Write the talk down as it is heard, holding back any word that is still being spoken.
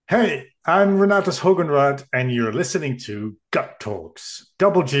Hey, I'm Renatus Hogenrad, and you're listening to Gut Talks.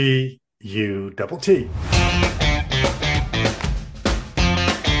 Double G, U double T.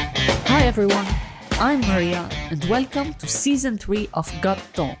 Hi everyone, I'm Maria, and welcome to Season 3 of Gut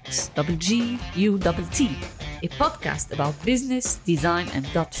Talks, Double G, U double T, a podcast about business, design, and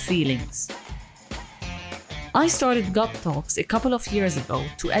gut feelings. I started Gut Talks a couple of years ago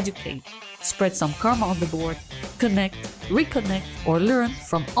to educate, spread some karma on the board, connect, reconnect, or learn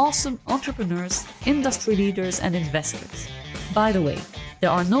from awesome entrepreneurs, industry leaders, and investors. By the way, there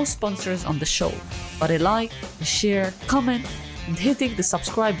are no sponsors on the show, but a like, a share, comment, and hitting the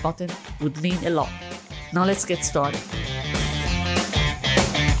subscribe button would mean a lot. Now let's get started.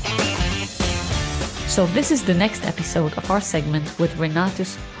 So this is the next episode of our segment with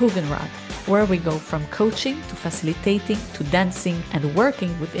Renatus Hogenrad, where we go from coaching to facilitating to dancing and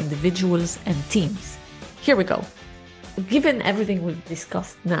working with individuals and teams. Here we go. Given everything we've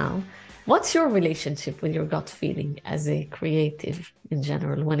discussed now, what's your relationship with your gut feeling as a creative in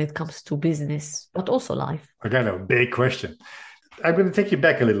general when it comes to business, but also life? Again, a big question. I'm going to take you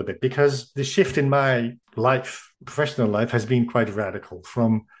back a little bit because the shift in my life, professional life, has been quite radical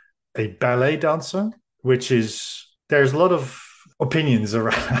from a ballet dancer, which is, there's a lot of opinions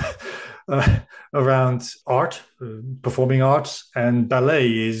around, around art, performing arts, and ballet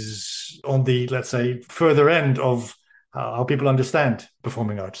is on the, let's say, further end of how people understand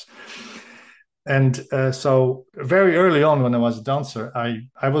performing arts. And so very early on when I was a dancer,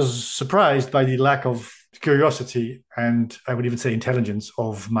 I was surprised by the lack of curiosity and I would even say intelligence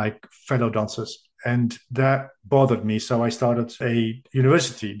of my fellow dancers. And that bothered me. So I started a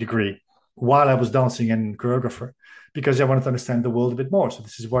university degree while I was dancing and choreographer because I wanted to understand the world a bit more. So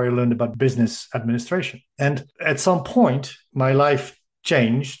this is where I learned about business administration. And at some point, my life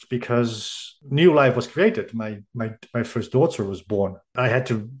changed because new life was created. My first daughter was born. I had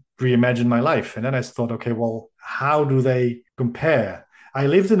to reimagine my life. And then I thought, okay, well, how do they compare? I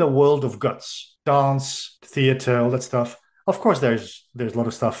lived in a world of guts, dance, theater, all that stuff. Of course, there's a lot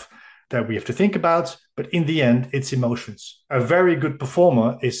of stuff that we have to think about, but in the end, it's emotions. A very good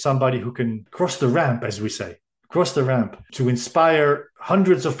performer is somebody who can cross the ramp, as we say, cross the ramp to inspire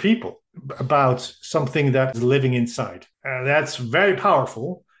hundreds of people about something that is living inside. And that's very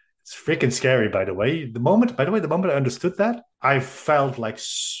powerful. It's freaking scary, by the way. The moment I understood that, I felt like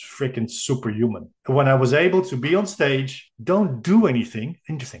freaking superhuman. When I was able to be on stage, don't do anything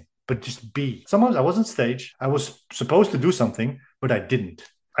interesting, but just be. Sometimes I was on stage, I was supposed to do something, but I didn't.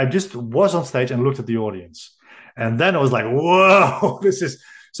 I just was on stage and looked at the audience. And then I was like, whoa, this is,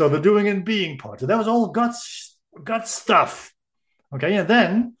 so the doing and being part. That was all gut stuff. Okay, and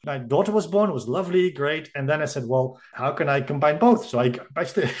then my daughter was born. It was lovely, great. And then I said, well, how can I combine both? So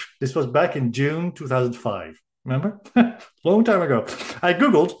this was back in June 2005. Remember? Long time ago. I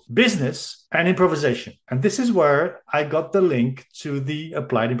Googled business and improvisation. And this is where I got the link to the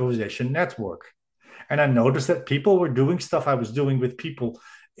Applied Improvisation Network. And I noticed that people were doing stuff I was doing with people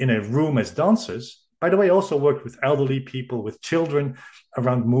in a room as dancers. By the way, I also worked with elderly people, with children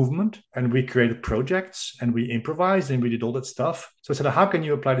around movement, and we created projects and we improvised and we did all that stuff. So I said, how can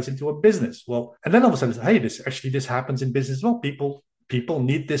you apply this into a business? Well, and then all of a sudden, hey, this happens in business as well. People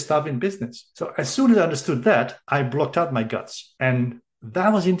need this stuff in business. So as soon as I understood that, I blocked out my guts. And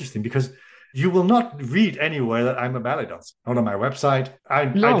that was interesting because you will not read anywhere that I'm a ballet dancer. Not on my website. I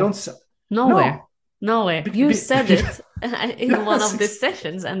don't. Nowhere. No. Nowhere. You said it in one of the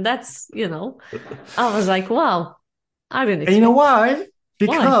sessions, and that's, I was like, wow, I didn't expect. And you know why?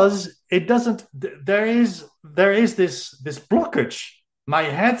 Because it doesn't, there is this blockage. My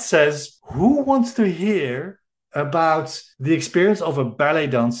head says, who wants to hear about the experience of a ballet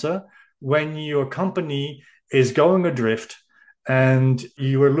dancer when your company is going adrift and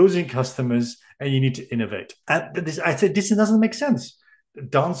you are losing customers and you need to innovate? And I said, this doesn't make sense.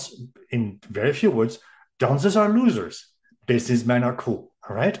 Dance, in very few words, dancers are losers. Businessmen are cool.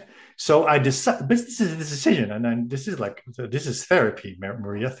 All right. So I decided, this is the decision, and then this is therapy,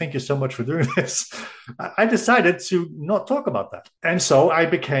 Maria. Thank you so much for doing this. I decided to not talk about that, and so I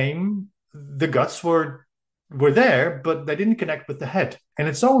became, the guts were there, but they didn't connect with the head. And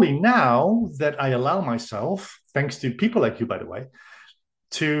it's only now that I allow myself, thanks to people like you, by the way,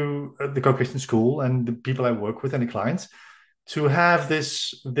 to the co-creation school and the people I work with and the clients, to have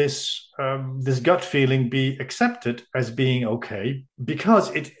this gut feeling be accepted as being okay, because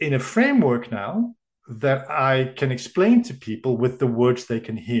it's in a framework now that I can explain to people with the words they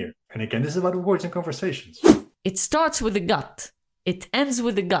can hear. And again, this is about words and conversations. It starts with the gut. It ends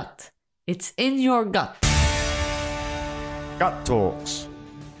with the gut. It's in your gut. Gut Talks.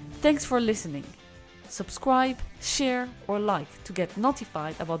 Thanks for listening. subscribe, share, or like to get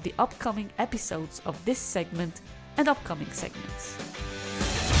notified about the upcoming episodes of this segment and upcoming segments.